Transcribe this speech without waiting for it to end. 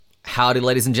Howdy,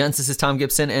 ladies and gents, this is Tom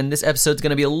Gibson, and this episode's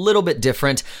going to be a little bit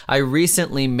different. I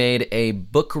recently made a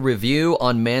book review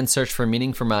on Man's Search for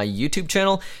Meaning for my YouTube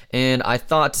channel, and I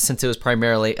thought since it was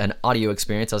primarily an audio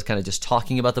experience, I was kind of just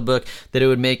talking about the book, that it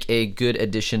would make a good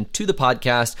addition to the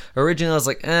podcast. Originally, I was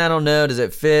like, I don't know, does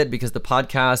it fit? Because the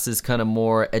podcast is kind of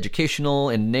more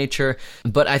educational in nature,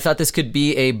 but I thought this could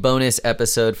be a bonus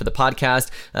episode for the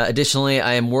podcast. Additionally,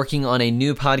 I am working on a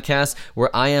new podcast where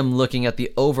I am looking at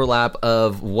the overlap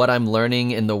of what I'm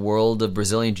learning in the world of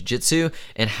Brazilian Jiu-Jitsu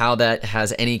and how that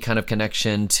has any kind of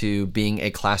connection to being a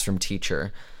classroom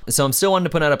teacher. So I'm still wanting to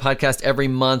put out a podcast every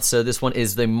month. So this one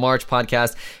is the March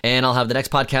podcast, and I'll have the next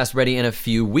podcast ready in a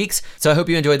few weeks. So I hope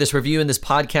you enjoyed this review and this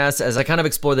podcast as I kind of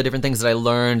explore the different things that I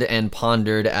learned and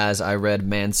pondered as I read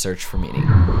Man's Search for Meaning.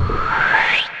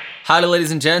 Howdy,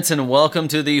 ladies and gents, and welcome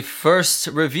to the first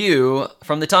review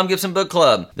from the Tom Gibson Book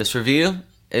Club. This review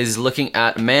is looking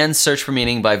at Man's Search for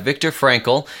Meaning by Viktor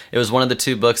Frankl. It was one of the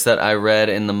two books that I read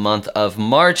in the month of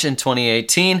March in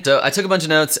 2018. So I took a bunch of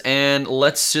notes, and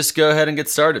let's just go ahead and get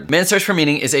started. Man's Search for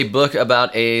Meaning is a book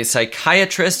about a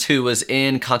psychiatrist who was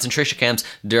in concentration camps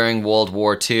during World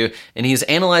War II, and he's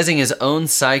analyzing his own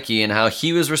psyche and how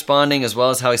he was responding, as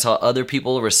well as how he saw other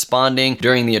people responding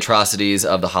during the atrocities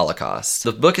of the Holocaust.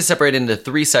 The book is separated into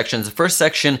three sections. The first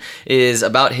section is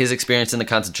about his experience in the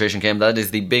concentration camp. That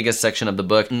is the biggest section of the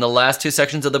book. And the last two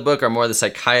sections of the book are more the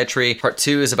psychiatry. Part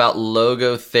 2 is about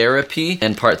logotherapy,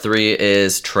 and part 3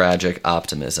 is tragic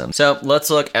optimism. So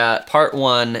let's look at part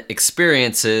 1,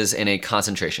 experiences in a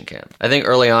concentration camp. I think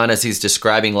early on, as he's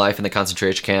describing life in the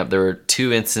concentration camp, there were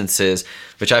two instances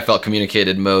which I felt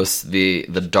communicated most the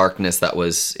darkness that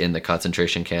was in the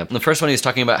concentration camp. And the first one, he was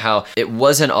talking about how it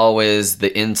wasn't always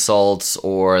the insults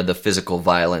or the physical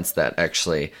violence that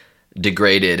actually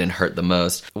degraded and hurt the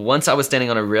most. Once I was standing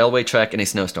on a railway track in a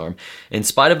snowstorm. In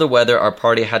spite of the weather, our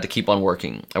party had to keep on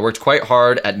working. I worked quite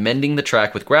hard at mending the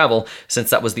track with gravel,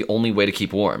 since that was the only way to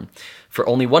keep warm. For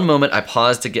only one moment, I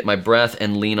paused to get my breath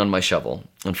and lean on my shovel.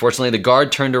 Unfortunately, the guard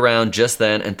turned around just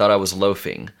then and thought I was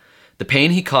loafing. The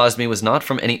pain he caused me was not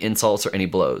from any insults or any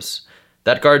blows.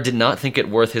 That guard did not think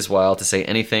it worth his while to say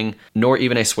anything, nor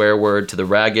even a swear word, to the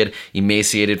ragged,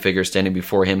 emaciated figure standing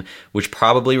before him, which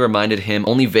probably reminded him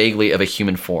only vaguely of a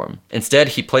human form. Instead,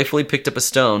 he playfully picked up a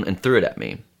stone and threw it at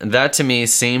me. And that, to me,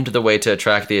 seemed the way to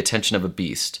attract the attention of a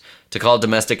beast, to call a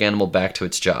domestic animal back to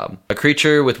its job, a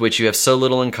creature with which you have so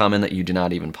little in common that you do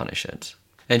not even punish it.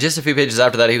 And just a few pages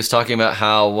after that, he was talking about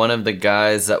how one of the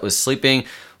guys that was sleeping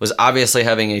was obviously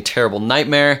having a terrible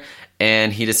nightmare,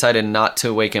 and he decided not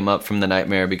to wake him up from the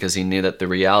nightmare because he knew that the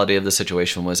reality of the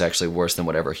situation was actually worse than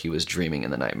whatever he was dreaming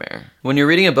in the nightmare. When you're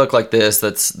reading a book like this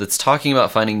that's talking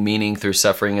about finding meaning through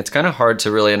suffering, it's kind of hard to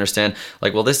really understand,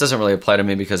 like, well, this doesn't really apply to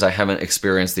me because I haven't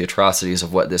experienced the atrocities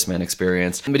of what this man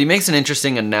experienced. But he makes an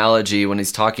interesting analogy when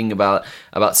he's talking about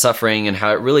suffering and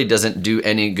how it really doesn't do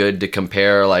any good to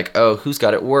compare, like, oh, who's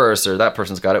got it worse, or that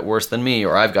person's got it worse than me,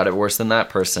 or I've got it worse than that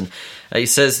person. He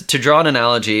says, to draw an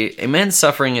analogy, a man's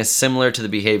suffering is similar to the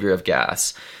behavior of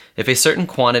gas. If a certain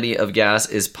quantity of gas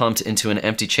is pumped into an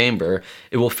empty chamber,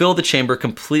 it will fill the chamber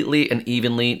completely and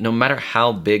evenly, no matter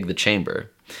how big the chamber.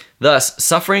 Thus,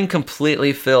 suffering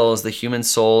completely fills the human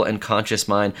soul and conscious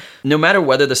mind, no matter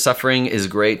whether the suffering is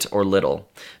great or little.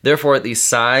 Therefore, the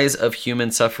size of human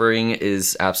suffering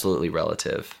is absolutely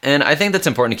relative. And I think that's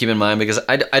important to keep in mind because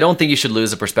I don't think you should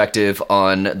lose a perspective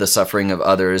on the suffering of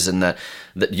others, and that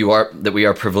we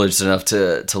are privileged enough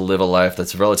to live a life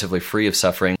that's relatively free of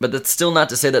suffering. But that's still not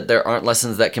to say that there aren't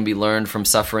lessons that can be learned from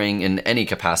suffering in any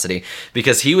capacity,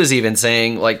 because he was even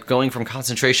saying, like, going from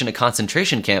concentration to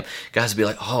concentration camp, guys would be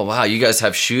like, oh wow, you guys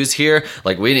have shoes here?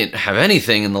 Like, we didn't have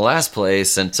anything in the last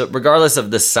place. And so regardless of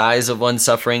the size of one's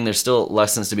suffering, there's still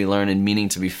lessons to be learned and meaning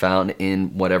to be found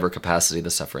in whatever capacity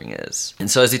the suffering is. And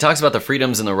so as he talks about the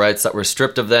freedoms and the rights that were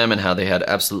stripped of them and how they had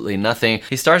absolutely nothing,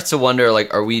 he starts to wonder,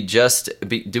 like, do we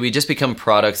just become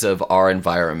products of our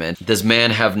environment? Does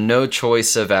man have no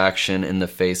choice of action in the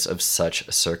face of such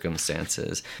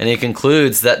circumstances? And he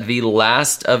concludes that the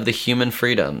last of the human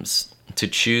freedoms, to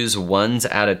choose one's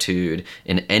attitude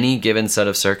in any given set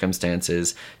of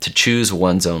circumstances, to choose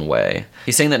one's own way.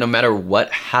 He's saying that no matter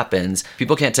what happens,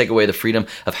 people can't take away the freedom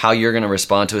of how you're going to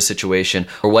respond to a situation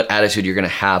or what attitude you're going to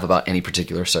have about any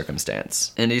particular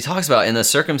circumstance. And he talks about, in the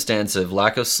circumstance of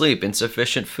lack of sleep,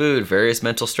 insufficient food, various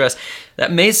mental stress,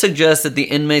 that may suggest that the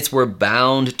inmates were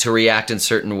bound to react in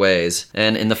certain ways.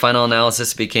 And in the final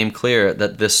analysis, it became clear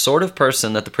that the sort of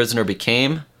person that the prisoner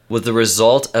became was the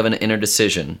result of an inner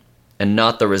decision, and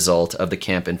not the result of the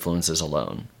camp influences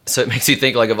alone. So it makes you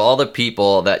think, like, of all the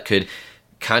people that could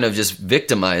kind of just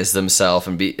victimize themselves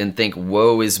and think,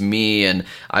 woe is me, and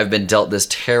I've been dealt this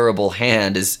terrible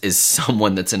hand, is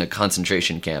someone that's in a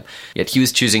concentration camp. Yet he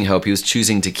was choosing hope. He was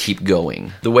choosing to keep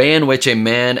going. The way in which a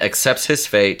man accepts his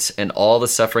fate and all the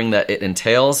suffering that it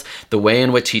entails, the way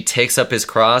in which he takes up his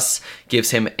cross,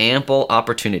 gives him ample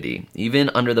opportunity, even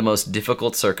under the most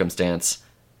difficult circumstance,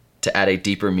 to add a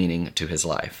deeper meaning to his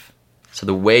life. So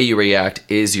the way you react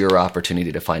is your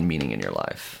opportunity to find meaning in your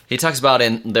life. He talks about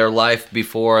in their life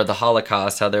before the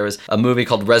Holocaust, how there was a movie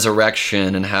called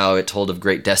Resurrection and how it told of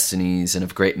great destinies and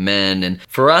of great men. And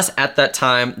for us at that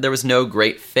time, there was no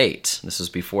great fate. This was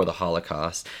before the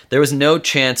Holocaust. There was no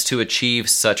chance to achieve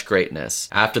such greatness.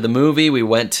 After the movie, we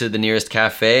went to the nearest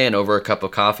cafe, and over a cup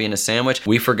of coffee and a sandwich,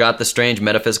 we forgot the strange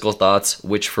metaphysical thoughts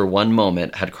which for one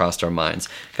moment had crossed our minds.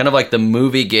 Kind of like the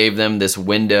movie gave them this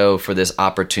window for this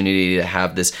opportunity to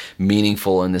have this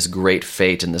meaningful and this great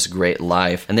fate and this great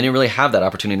life. And they didn't really have that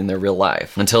opportunity in their real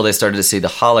life until they started to see the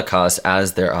Holocaust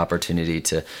as their opportunity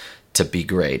to be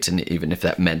great, and even if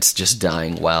that meant just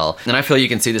dying well. And I feel you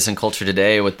can see this in culture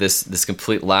today with this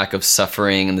complete lack of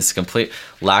suffering and this complete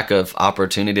lack of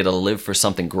opportunity to live for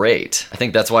something great. I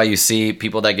think that's why you see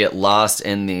people that get lost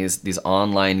in these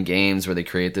online games where they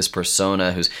create this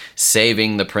persona who's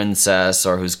saving the princess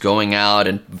or who's going out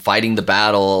and fighting the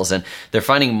battles, and they're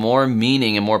finding more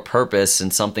meaning and more purpose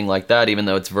in something like that, even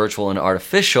though it's virtual and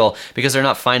artificial, because they're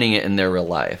not finding it in their real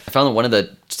life. I found that one of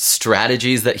the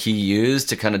strategies that he used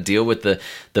to kind of deal with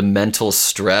the mental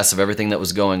stress of everything that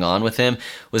was going on with him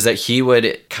was that he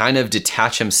would kind of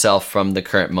detach himself from the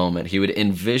current moment. He would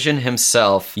envision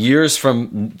himself years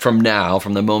from now,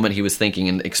 from the moment he was thinking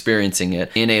and experiencing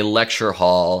it, in a lecture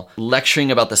hall,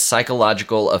 lecturing about the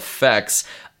psychological effects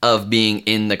of being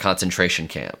in the concentration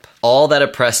camp. All that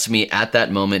oppressed me at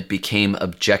that moment became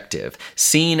objective,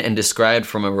 seen and described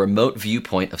from a remote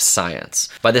viewpoint of science.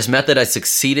 By this method, I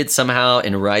succeeded somehow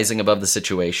in rising above the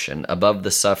situation, above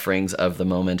the sufferings of the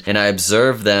moment, and I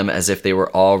observed them as if they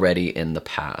were already in the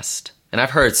past. And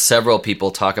I've heard several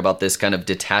people talk about this kind of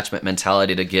detachment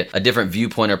mentality to get a different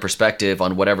viewpoint or perspective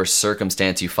on whatever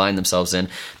circumstance you find themselves in.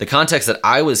 The context that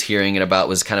I was hearing it about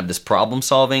was kind of this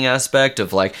problem-solving aspect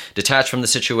of like detach from the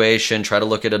situation, try to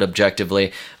look at it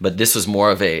objectively, but this was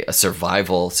more of a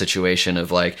survival situation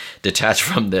of like detach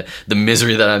from the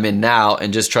misery that I'm in now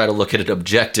and just try to look at it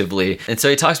objectively. And so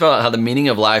he talks about how the meaning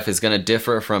of life is going to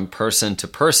differ from person to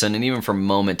person and even from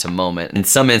moment to moment. In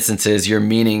some instances, your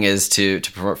meaning is to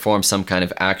perform some kind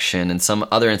of action. In some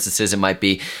other instances, it might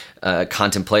be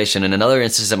contemplation. And in another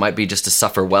instances, it might be just to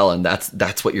suffer well, and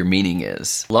that's what your meaning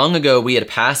is. Long ago, we had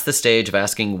passed the stage of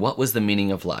asking what was the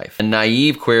meaning of life, a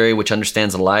naive query which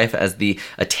understands life as the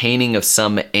attaining of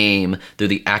some aim through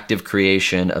the active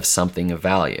creation of something of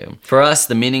value. For us,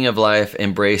 the meaning of life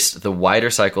embraced the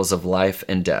wider cycles of life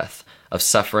and death, of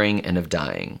suffering and of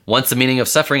dying. Once the meaning of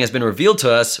suffering has been revealed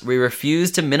to us, we refuse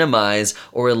to minimize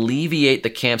or alleviate the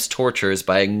camp's tortures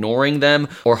by ignoring them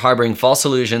or harboring false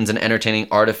illusions and entertaining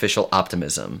artificial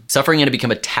optimism. Suffering had become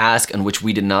a task on which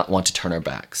we did not want to turn our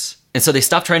backs. And so they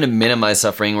stopped trying to minimize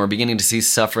suffering. We're beginning to see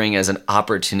suffering as an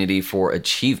opportunity for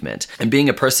achievement. And being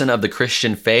a person of the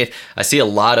Christian faith, I see a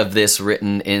lot of this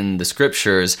written in the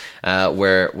scriptures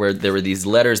where there were these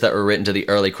letters that were written to the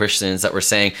early Christians that were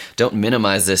saying, don't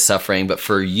minimize this suffering, but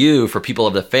for you, for people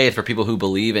of the faith, for people who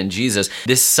believe in Jesus,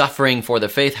 this suffering for the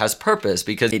faith has purpose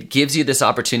because it gives you this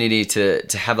opportunity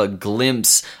to have a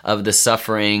glimpse of the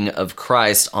suffering of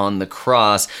Christ on the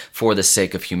cross for the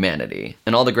sake of humanity.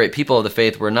 And all the great people of the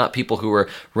faith were not people who were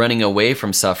running away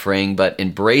from suffering, but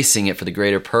embracing it for the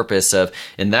greater purpose of,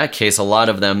 in that case, a lot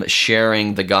of them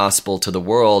sharing the gospel to the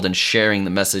world and sharing the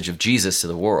message of Jesus to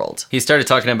the world. He started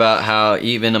talking about how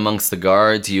even amongst the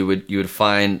guards, you would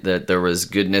find that there was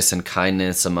goodness and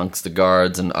kindness amongst the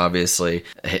guards, and obviously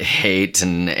hate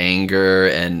and anger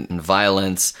and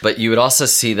violence. But you would also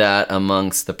see that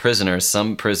amongst the prisoners.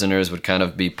 Some prisoners would kind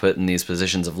of be put in these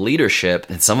positions of leadership,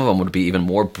 and some of them would be even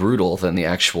more brutal than the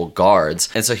actual guards.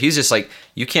 And so he's just like,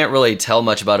 you can't really tell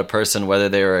much about a person whether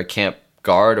they're a camp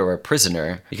guard or a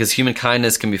prisoner, because human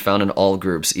kindness can be found in all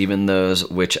groups, even those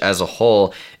which as a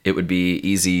whole it would be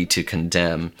easy to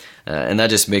condemn. And that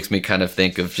just makes me kind of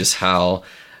think of just how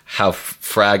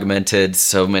fragmented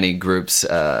so many groups,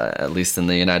 at least in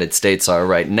the United States, are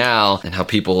right now, and how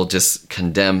people just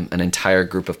condemn an entire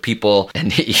group of people.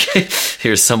 And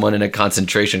here's someone in a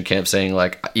concentration camp saying,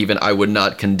 like, even I would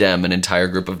not condemn an entire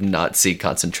group of Nazi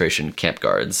concentration camp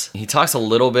guards. He talks a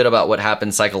little bit about what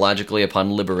happens psychologically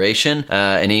upon liberation,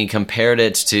 and he compared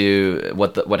it to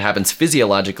what happens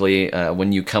physiologically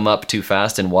when you come up too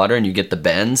fast in water and you get the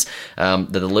bends,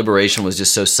 that the liberation was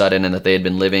just so sudden and that they had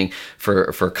been living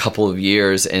for couple of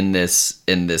years in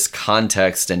this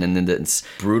context and in this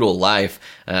brutal life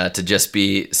to just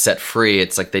be set free.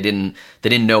 It's like they didn't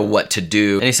know what to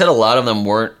do. And he said a lot of them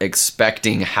weren't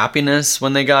expecting happiness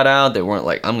when they got out. They weren't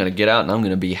like, I'm going to get out and I'm going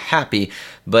to be happy.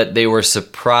 But they were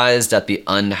surprised at the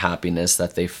unhappiness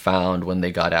that they found when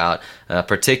they got out,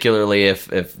 particularly if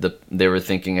they were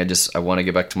thinking, I want to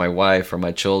get back to my wife or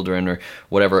my children or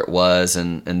whatever it was,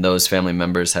 and those family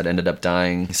members had ended up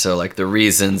dying. So like the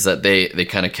reasons that they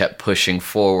kind of kept pushing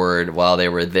forward while they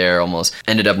were there almost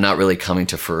ended up not really coming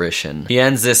to fruition. He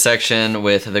ends this section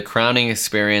with the crowning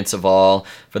experience of all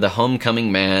for the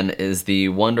homecoming man is the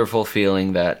wonderful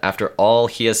feeling that after all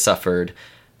he has suffered,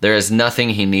 there is nothing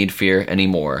he need fear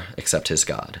anymore except his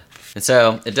God. And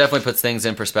so it definitely puts things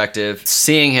in perspective.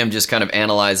 Seeing him just kind of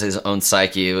analyze his own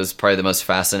psyche was probably the most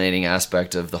fascinating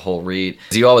aspect of the whole read.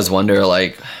 You always wonder,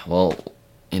 like, well,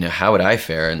 how would I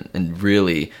fare in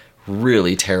really,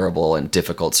 really terrible and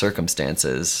difficult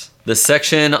circumstances? The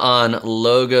section on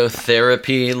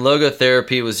logotherapy.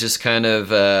 Logotherapy was just kind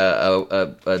of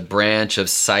a branch of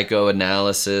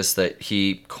psychoanalysis that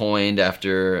he coined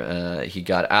after he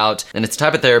got out. And it's a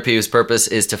type of therapy whose purpose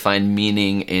is to find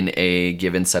meaning in a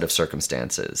given set of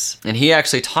circumstances. And he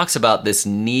actually talks about this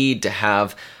need to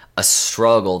have a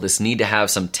struggle, this need to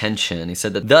have some tension. He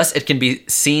said that thus it can be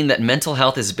seen that mental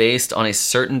health is based on a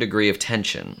certain degree of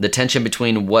tension. The tension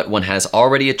between what one has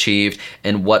already achieved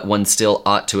and what one still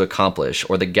ought to accomplish,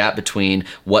 or the gap between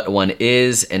what one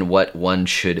is and what one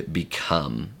should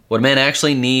become. What man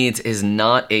actually needs is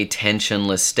not a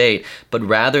tensionless state, but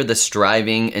rather the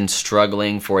striving and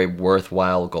struggling for a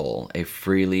worthwhile goal, a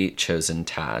freely chosen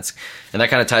task. And that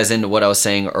kind of ties into what I was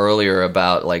saying earlier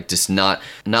about like just not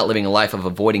living a life of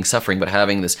avoiding suffering, but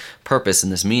having this purpose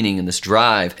and this meaning and this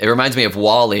drive. It reminds me of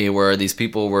WALL-E, where these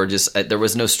people were just, there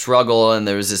was no struggle and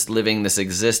there was just living this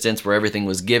existence where everything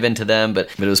was given to them, but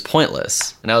it was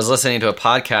pointless. And I was listening to a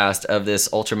podcast of this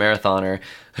ultramarathoner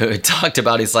who talked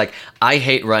about, he's like, I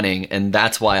hate running and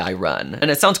that's why I run. And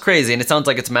it sounds crazy and it sounds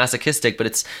like it's masochistic,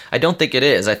 but I don't think it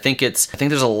is. I think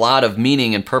there's a lot of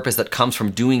meaning and purpose that comes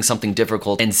from doing something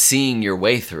difficult and seeing your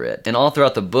way through it. And all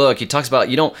throughout the book, he talks about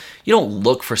you don't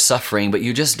look for suffering, but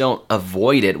you just don't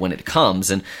avoid it when it comes.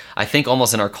 And I think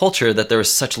almost in our culture that there is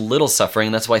such little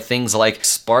suffering. That's why things like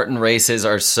Spartan races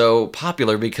are so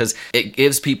popular, because it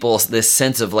gives people this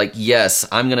sense of like, yes,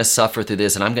 I'm going to suffer through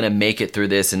this and I'm going to make it through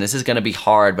this and this is going to be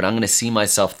hard, but I'm going to see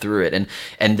myself through it.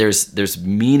 And there's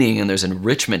meaning and there's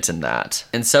enrichment in that.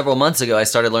 And several months ago, I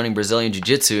started learning Brazilian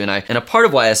Jiu-Jitsu, and a part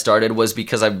of why I started was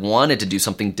because I wanted to do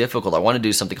something difficult. I wanted to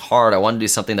do something hard. I wanted to do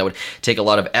something that would take a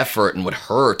lot of effort and would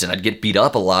hurt, and I'd get beat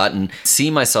up a lot, and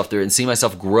see myself through it and see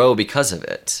myself grow because of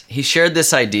it. He shared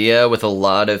this idea with a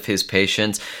lot of his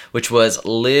patients, which was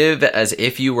live as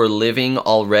if you were living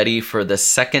already for the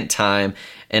second time,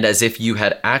 and as if you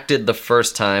had acted the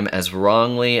first time as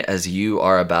wrongly as you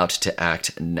are about to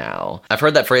act now. I've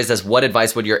heard that phrase as, what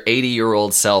advice would your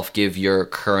 80-year-old self give your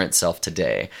current self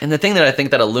today? And the thing that I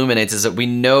think that illuminates is that we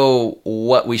know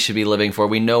what we should be living for.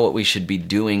 We know what we should be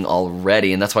doing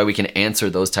already, and that's why we can answer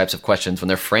those types of questions when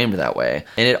they're framed that way.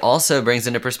 And it also brings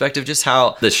into perspective just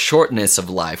how the shortness of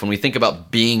life, when we think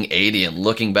about being 80 and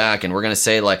looking back, and we're going to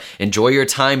say like, enjoy your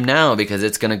time now because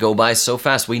it's going to go by so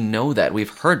fast. We know that. We've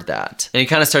heard that. And he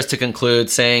kind of starts to conclude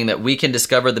saying that we can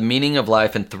discover the meaning of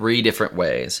life in 3 different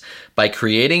ways: by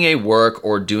creating a work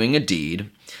or doing a deed,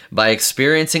 by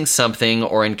experiencing something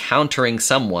or encountering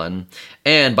someone,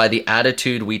 and by the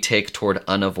attitude we take toward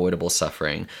unavoidable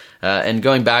suffering. And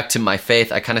going back to my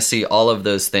faith, I kind of see all of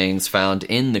those things found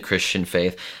in the Christian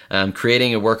faith.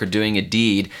 Creating a work or doing a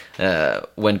deed.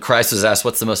 When Christ was asked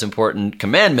what's the most important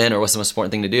commandment or what's the most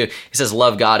important thing to do, he says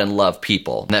love God and love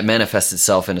people. And that manifests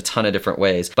itself in a ton of different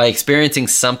ways. By experiencing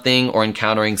something or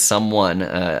encountering someone,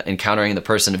 encountering the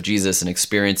person of Jesus and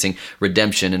experiencing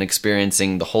redemption and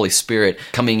experiencing the Holy Spirit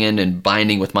coming in and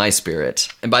binding with my spirit.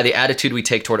 And by the attitude we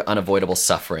take toward unavoidable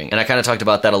suffering. And I kind of talked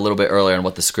about that a little bit earlier on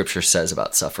what the scripture says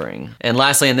about suffering. And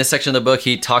lastly, in this section of the book,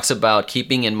 he talks about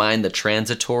keeping in mind the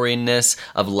transitoriness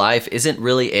of life isn't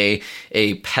really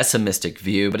a pessimistic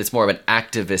view, but it's more of an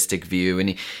activistic view.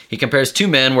 And he compares 2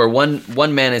 men where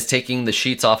one man is taking the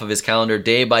sheets off of his calendar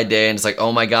day by day, and it's like,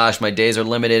 oh my gosh, my days are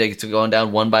limited. It's going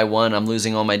down one by one. I'm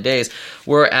losing all my days.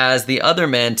 Whereas the other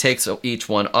man takes each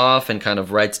one off and kind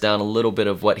of writes down a little bit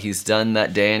of what he's done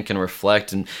that day and can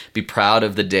reflect and be proud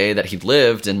of the day that he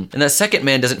lived. And that second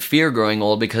man doesn't fear growing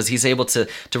old because he's able to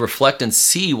reflect and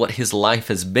see what his life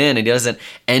has been. And he doesn't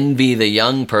envy the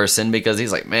young person because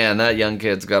he's like, man, that young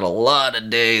kid's got a lot of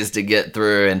days to get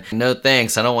through, and no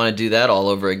thanks, I don't want to do that all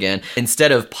over again.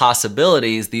 Instead of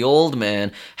possibilities, the old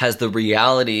man has the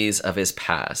realities of his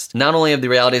past. Not only of the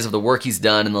realities of the work he's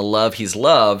done and the love he's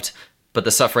loved, but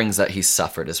the sufferings that he's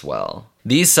suffered as well.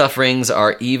 These sufferings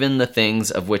are even the things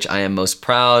of which I am most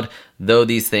proud, though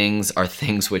these things are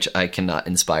things which I cannot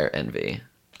inspire envy.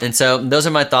 And so those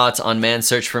are my thoughts on Man's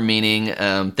Search for Meaning.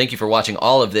 Thank you for watching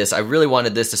all of this. I really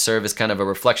wanted this to serve as kind of a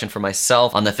reflection for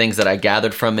myself on the things that I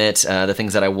gathered from it, the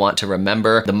things that I want to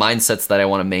remember, the mindsets that I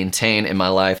want to maintain in my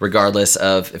life, regardless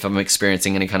of if I'm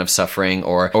experiencing any kind of suffering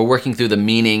or working through the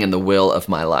meaning and the will of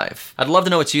my life. I'd love to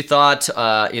know what you thought,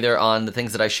 either on the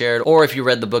things that I shared, or if you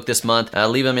read the book this month,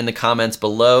 leave them in the comments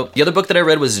below. The other book that I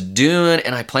read was Dune,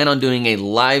 and I plan on doing a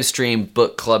live stream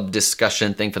book club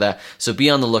discussion thing for that, so be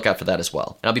on the lookout for that as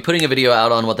well. And I'll be putting a video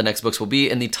out on what the next books will be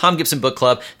in the Tom Gibson Book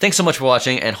Club. Thanks so much for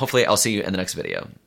watching, and hopefully I'll see you in the next video.